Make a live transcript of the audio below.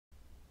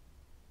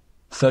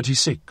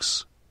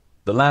36.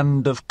 The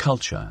Land of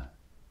Culture.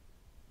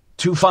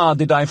 Too far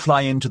did I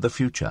fly into the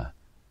future.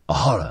 A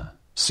horror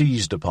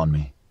seized upon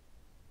me.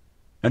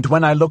 And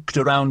when I looked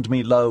around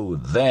me, lo,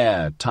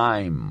 there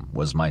time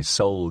was my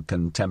sole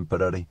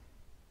contemporary.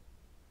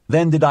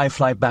 Then did I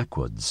fly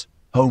backwards,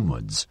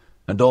 homewards,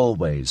 and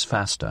always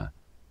faster.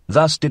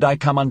 Thus did I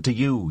come unto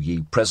you,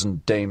 ye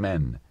present-day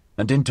men,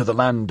 and into the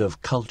land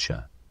of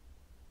culture.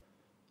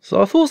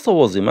 Zarathustra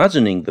was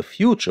imagining the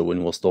future when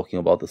he was talking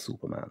about the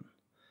Superman.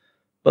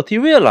 But he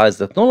realized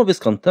that none of his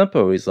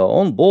contemporaries are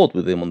on board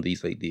with him on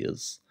these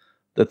ideas,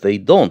 that they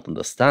don't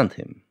understand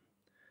him.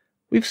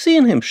 We've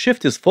seen him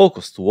shift his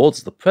focus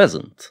towards the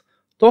present,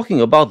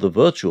 talking about the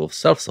virtue of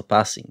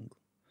self-surpassing.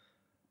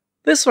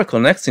 This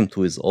reconnects him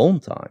to his own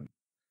time,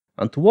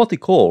 and to what he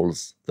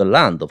calls the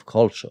land of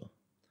culture.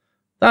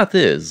 That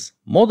is,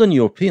 modern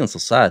European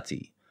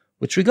society,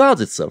 which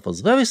regards itself as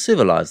very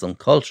civilized and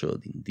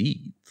cultured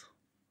indeed.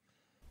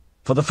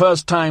 For the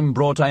first time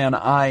brought I an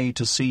eye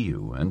to see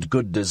you, and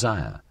good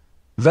desire.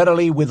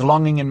 Verily with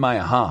longing in my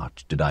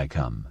heart did I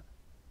come.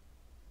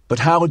 But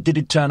how did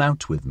it turn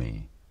out with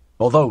me?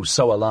 Although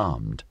so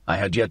alarmed, I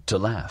had yet to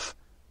laugh.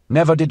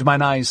 Never did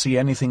mine eyes see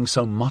anything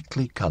so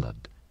motley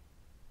coloured.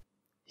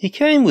 He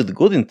came with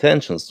good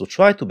intentions to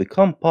try to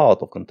become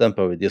part of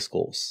contemporary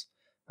discourse,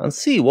 and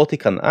see what he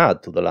can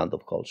add to the land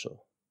of culture.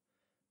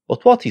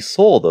 But what he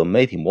saw there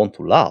made him want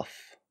to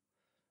laugh.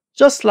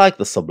 Just like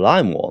the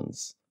sublime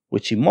ones,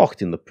 which he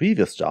mocked in the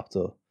previous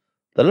chapter,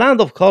 the land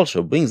of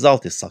culture brings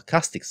out his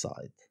sarcastic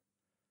side.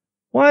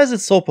 Why is it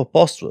so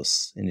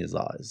preposterous in his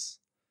eyes?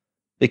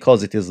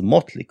 Because it is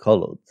motley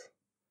coloured.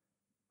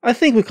 I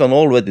think we can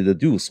already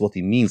deduce what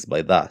he means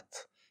by that,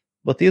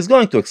 but he is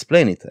going to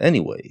explain it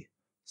anyway,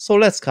 so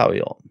let's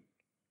carry on.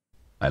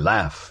 I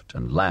laughed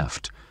and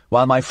laughed,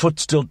 while my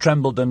foot still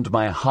trembled and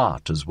my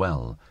heart as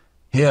well.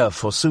 Here,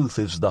 forsooth,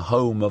 is the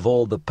home of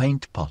all the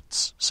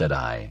paint-pots, said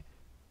I.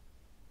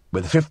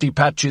 With 50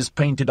 patches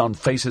painted on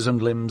faces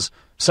and limbs,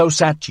 so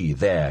sat ye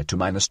there, to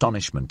mine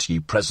astonishment,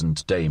 ye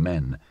present-day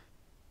men.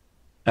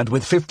 And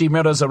with 50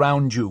 mirrors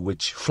around you,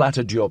 which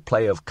flattered your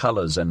play of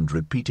colours and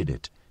repeated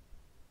it.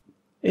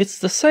 It's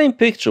the same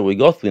picture we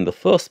got in the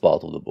first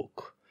part of the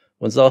book,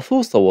 when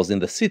Zarathustra was in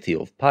the city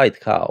of Pied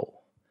Cow.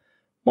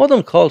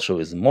 Modern culture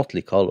is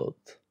motley coloured.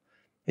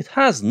 It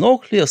has no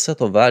clear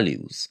set of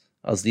values,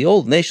 as the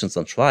old nations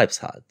and tribes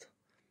had.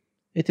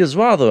 It is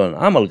rather an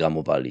amalgam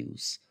of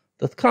values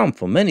that come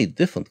from many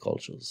different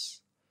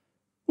cultures.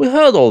 We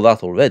heard all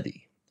that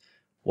already.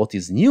 What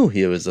is new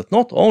here is that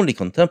not only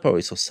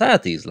contemporary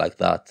society is like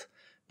that,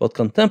 but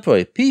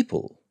contemporary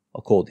people,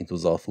 according to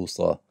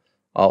Zarathustra,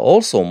 are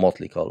also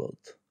motley coloured.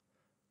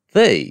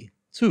 They,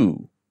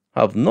 too,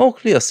 have no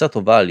clear set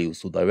of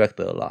values to direct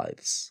their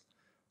lives.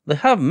 They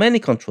have many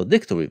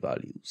contradictory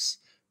values,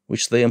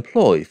 which they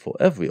employ for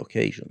every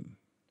occasion.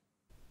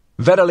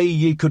 Verily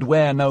ye could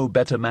wear no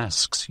better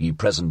masks, ye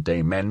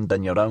present-day men,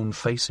 than your own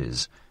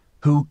faces.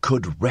 Who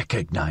could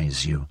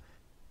recognize you?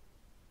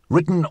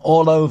 Written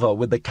all over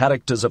with the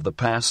characters of the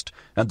past,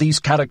 and these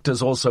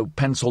characters also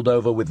penciled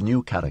over with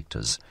new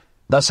characters.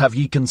 Thus have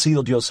ye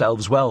concealed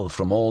yourselves well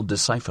from all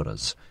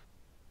decipherers.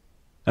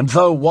 And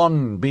though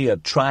one be a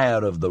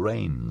trier of the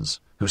reins,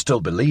 who still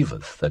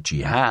believeth that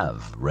ye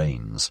have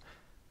reins,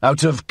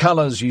 out of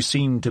colours ye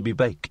seem to be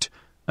baked,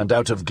 and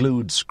out of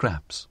glued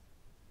scraps.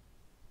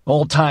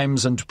 All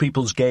times and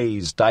people's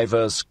gaze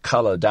diverse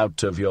coloured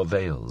out of your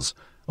veils.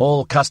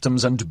 All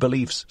customs and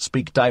beliefs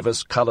speak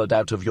diverse coloured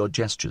out of your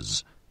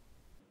gestures.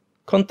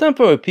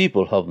 Contemporary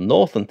people have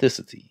no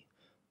authenticity,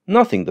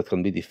 nothing that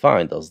can be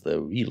defined as their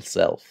real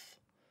self.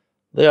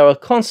 They are a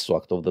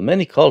construct of the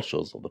many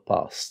cultures of the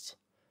past.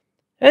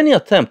 Any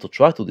attempt to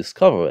try to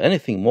discover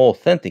anything more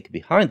authentic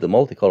behind the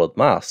multicolored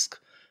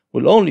mask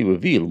will only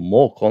reveal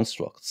more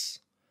constructs.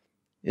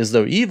 Is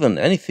there even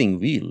anything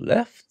real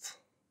left?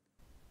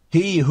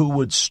 He who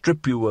would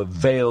strip you of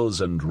veils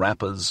and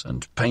wrappers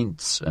and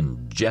paints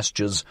and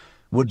gestures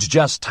would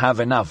just have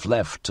enough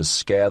left to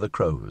scare the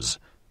crows.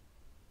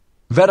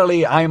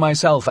 Verily, I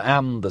myself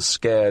am the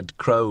scared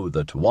crow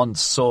that once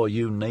saw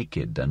you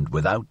naked and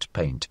without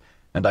paint,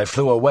 and I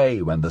flew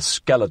away when the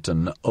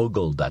skeleton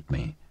ogled at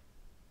me.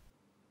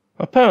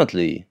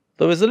 Apparently,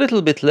 there is a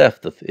little bit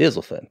left that is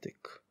authentic,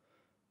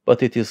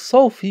 but it is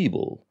so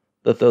feeble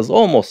that there's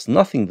almost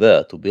nothing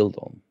there to build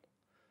on.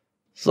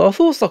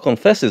 Zarathustra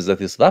confesses that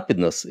his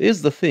vapidness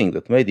is the thing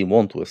that made him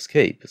want to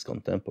escape his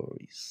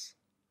contemporaries.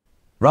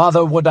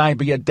 Rather would I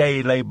be a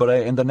day labourer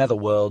in the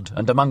netherworld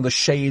and among the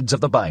shades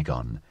of the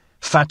bygone.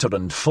 Fatter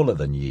and fuller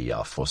than ye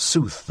are,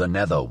 forsooth, the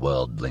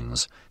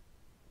nether-worldlings.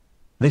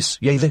 This,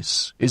 yea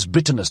this, is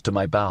bitterness to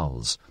my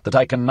bowels, that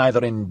I can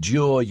neither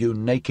endure you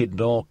naked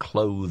nor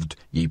clothed,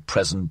 ye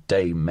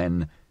present-day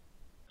men.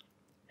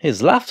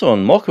 His laughter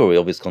and mockery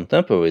of his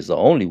contemporaries are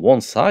only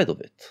one side of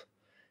it.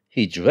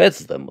 He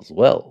dreads them as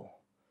well.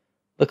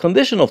 The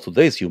condition of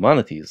today's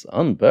humanity is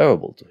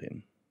unbearable to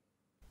him.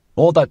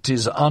 All that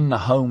is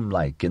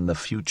unhomelike in the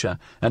future,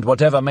 and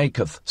whatever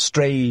maketh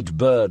strayed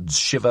birds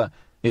shiver,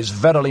 is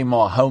verily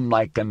more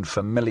homelike and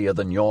familiar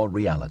than your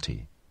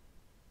reality.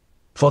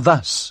 For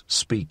thus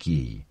speak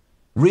ye,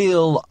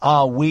 real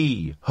are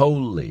we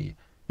wholly,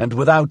 and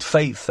without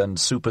faith and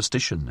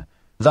superstition.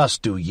 Thus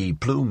do ye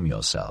plume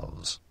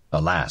yourselves,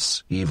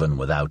 alas, even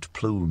without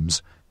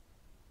plumes.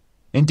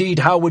 Indeed,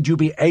 how would you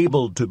be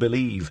able to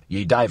believe,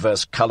 ye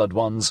diverse-coloured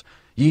ones,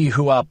 ye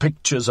who are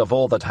pictures of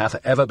all that hath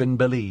ever been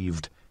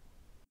believed?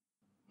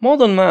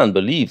 Modern man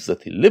believes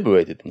that he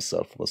liberated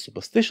himself from the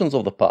superstitions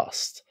of the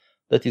past,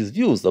 that his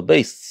views are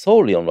based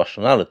solely on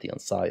rationality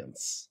and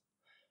science.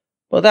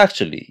 But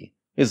actually,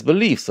 his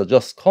beliefs are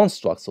just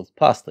constructs of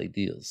past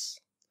ideas.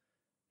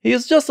 He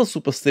is just as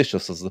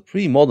superstitious as the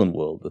pre-modern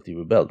world that he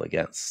rebelled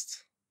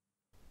against.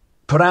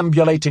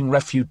 Perambulating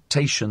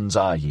refutations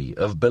are ye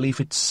of belief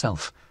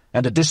itself,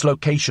 and a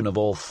dislocation of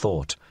all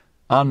thought,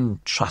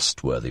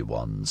 untrustworthy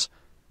ones.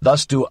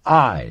 Thus do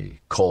I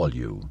call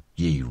you,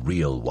 ye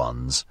real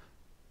ones.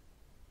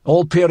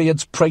 All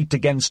periods prate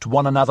against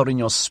one another in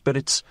your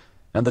spirits,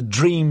 and the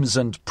dreams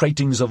and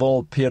pratings of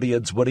all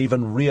periods were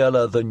even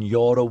realer than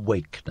your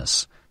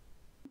awakeness.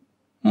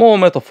 More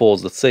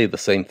metaphors that say the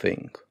same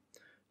thing.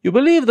 You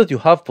believe that you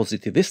have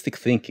positivistic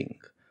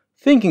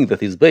thinking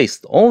that is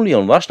based only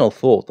on rational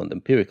thought and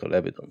empirical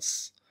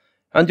evidence,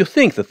 and you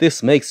think that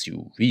this makes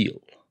you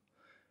real.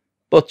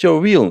 But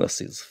your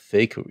realness is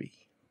fakery.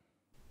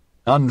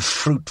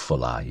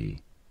 Unfruitful are ye,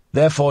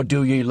 therefore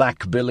do ye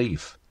lack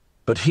belief.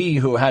 But he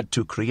who had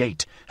to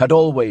create had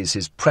always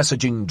his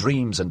presaging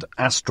dreams and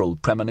astral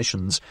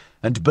premonitions,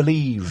 and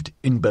believed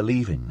in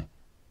believing.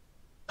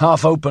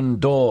 Half-open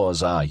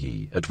doors are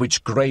ye, at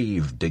which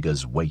grave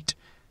diggers wait,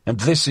 and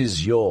this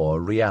is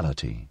your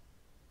reality.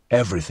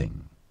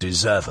 Everything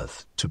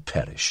deserveth to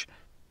perish.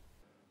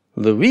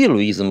 The real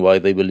reason why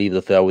they believe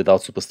that they are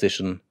without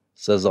superstition,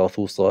 says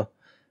Zarathustra,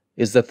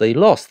 is that they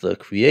lost their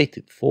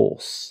creative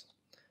force.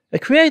 A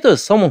creator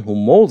is someone who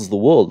molds the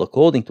world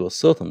according to a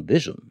certain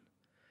vision.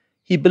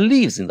 He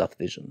believes in that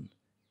vision,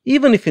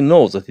 even if he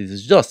knows that it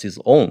is just his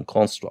own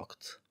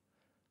construct.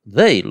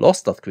 They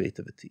lost that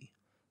creativity,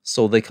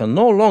 so they can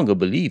no longer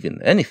believe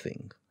in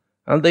anything,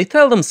 and they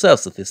tell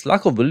themselves that this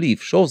lack of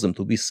belief shows them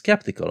to be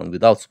skeptical and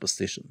without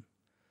superstition.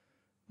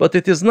 But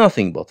it is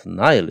nothing but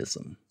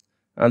nihilism,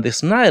 and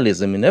this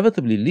nihilism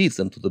inevitably leads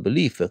them to the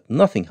belief that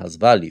nothing has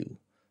value,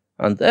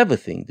 and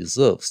everything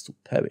deserves to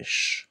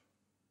perish.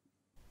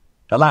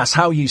 Alas,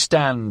 how ye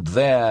stand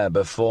there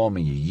before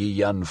me,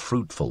 ye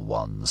unfruitful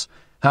ones!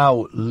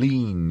 How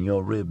lean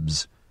your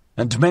ribs!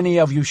 And many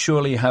of you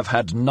surely have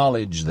had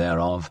knowledge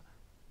thereof.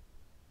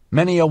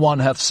 Many a one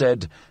hath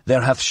said,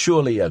 there hath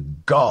surely a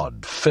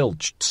god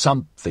filched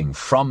something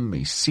from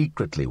me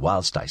secretly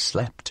whilst I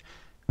slept,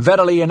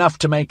 verily enough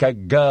to make a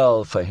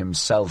girl for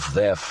himself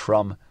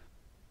therefrom.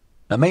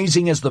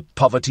 Amazing is the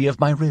poverty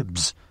of my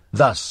ribs,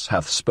 thus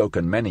hath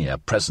spoken many a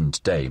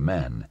present-day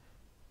man.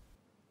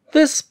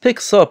 This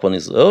picks up on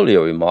his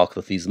earlier remark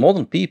that these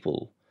modern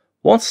people,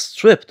 once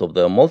stripped of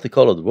their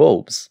multicolored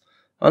robes,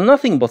 are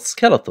nothing but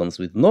skeletons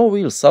with no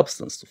real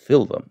substance to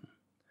fill them.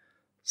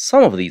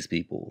 Some of these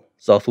people,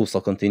 Zarathustra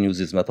continues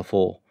his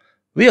metaphor,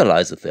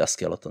 realize that they are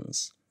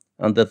skeletons,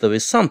 and that there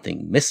is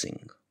something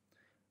missing.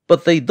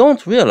 But they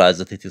don't realize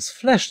that it is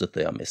flesh that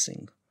they are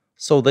missing,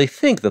 so they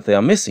think that they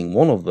are missing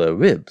one of their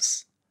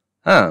ribs,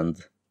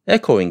 and,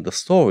 echoing the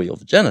story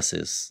of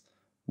Genesis,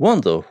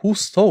 wonder who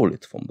stole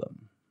it from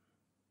them.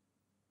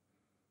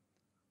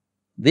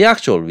 The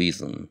actual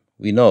reason,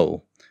 we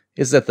know,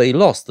 is that they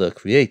lost their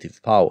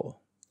creative power.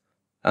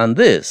 And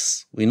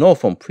this, we know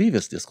from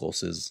previous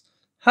discourses,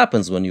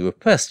 happens when you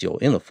repress your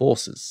inner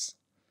forces.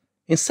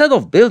 Instead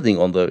of building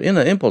on their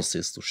inner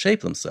impulses to shape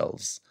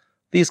themselves,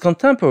 these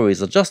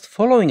contemporaries are just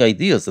following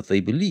ideas that they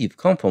believe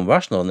come from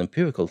rational and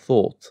empirical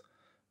thought,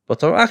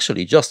 but are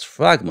actually just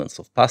fragments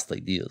of past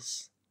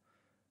ideas.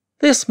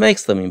 This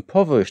makes them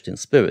impoverished in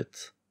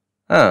spirit,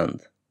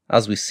 and,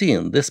 as we see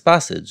in this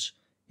passage,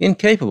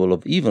 incapable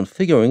of even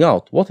figuring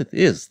out what it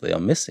is they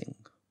are missing.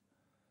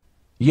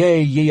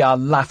 Yea, ye are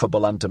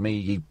laughable unto me,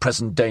 ye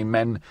present-day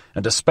men,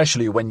 and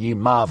especially when ye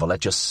marvel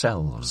at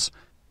yourselves.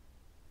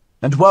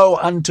 And woe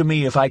unto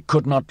me if I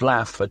could not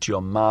laugh at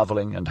your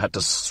marvelling, and had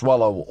to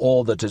swallow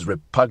all that is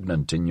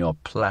repugnant in your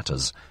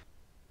platters.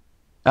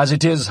 As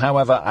it is,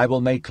 however, I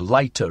will make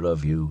lighter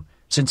of you,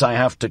 since I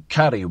have to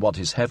carry what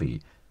is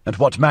heavy, and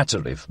what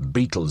matter if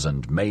beetles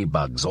and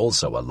maybugs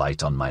also are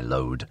light on my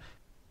load?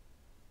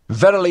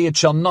 Verily it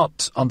shall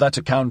not on that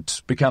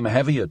account become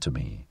heavier to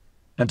me,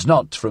 and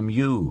not from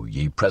you,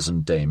 ye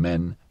present-day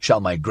men, shall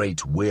my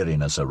great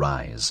weariness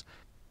arise.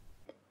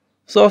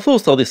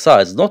 Zarathustra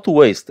decides not to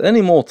waste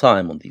any more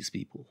time on these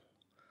people.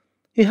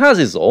 He has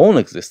his own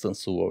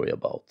existence to worry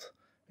about,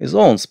 his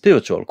own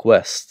spiritual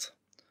quest.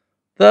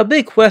 There are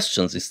big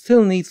questions he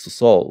still needs to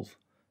solve,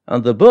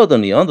 and the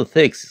burden he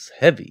undertakes is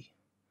heavy.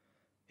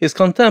 His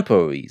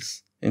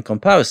contemporaries, in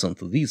comparison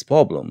to these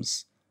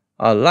problems,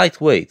 are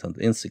lightweight and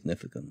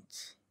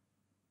insignificant.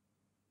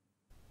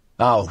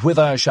 Ah,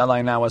 whither shall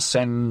I now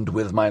ascend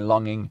with my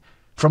longing?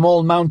 From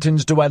all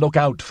mountains do I look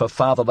out for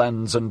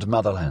fatherlands and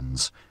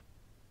motherlands.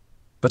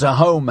 But a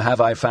home have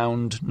I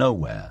found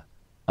nowhere.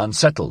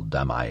 Unsettled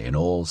am I in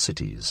all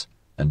cities.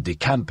 and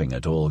decamping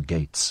at all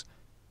gates.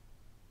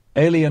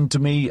 Alien to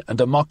me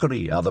and a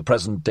mockery are the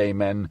present-day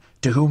men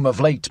to whom of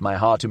late my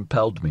heart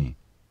impelled me,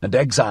 and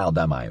exiled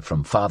am I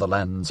from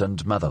fatherlands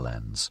and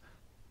motherlands.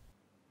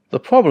 The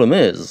problem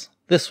is,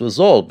 this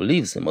resolve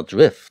leaves him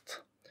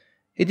adrift.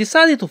 He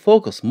decided to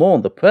focus more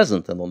on the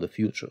present and on the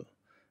future,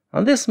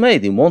 and this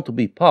made him want to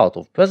be part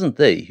of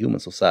present-day human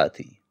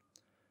society.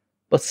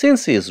 But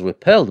since he is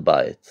repelled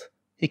by it,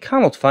 he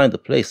cannot find a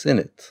place in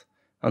it,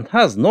 and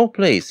has no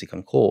place he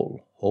can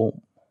call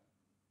home.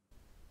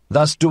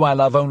 Thus do I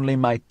love only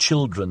my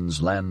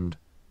children's land,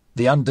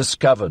 the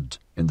undiscovered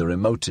in the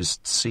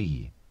remotest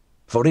sea.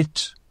 For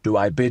it do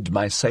I bid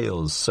my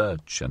sails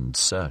search and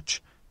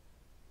search.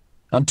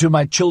 Unto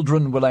my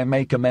children will I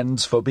make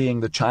amends for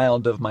being the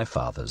child of my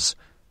fathers,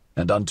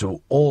 and unto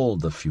all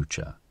the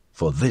future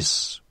for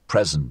this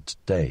present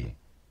day.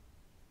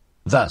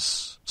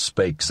 Thus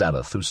spake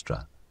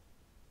Zarathustra.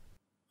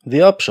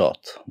 The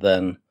upshot,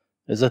 then,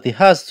 is that he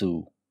has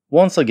to,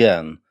 once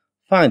again,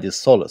 find his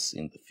solace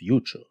in the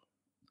future.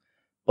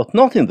 But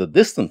not in the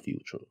distant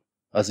future,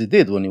 as he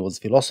did when he was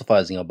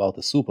philosophizing about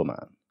a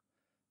Superman.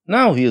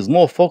 Now he is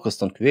more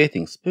focused on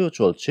creating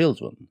spiritual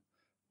children,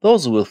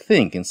 those who will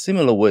think in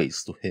similar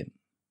ways to him.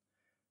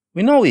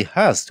 We know he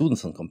has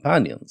students and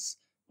companions,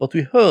 but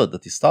we heard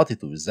that he started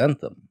to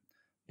resent them,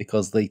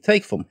 because they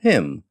take from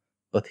him,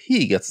 but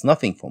he gets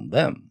nothing from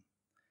them.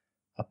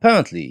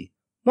 Apparently,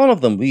 none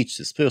of them reached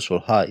his spiritual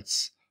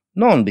heights,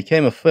 none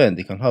became a friend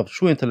he can have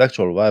true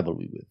intellectual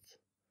rivalry with.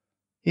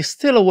 He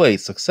still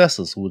awaits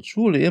successors who will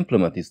truly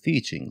implement his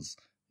teachings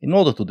in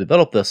order to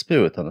develop their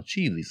spirit and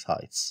achieve these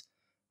heights,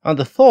 and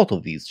the thought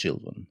of these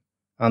children,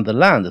 and the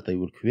land that they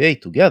will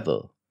create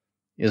together,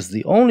 is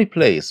the only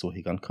place where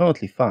he can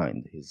currently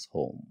find his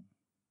home.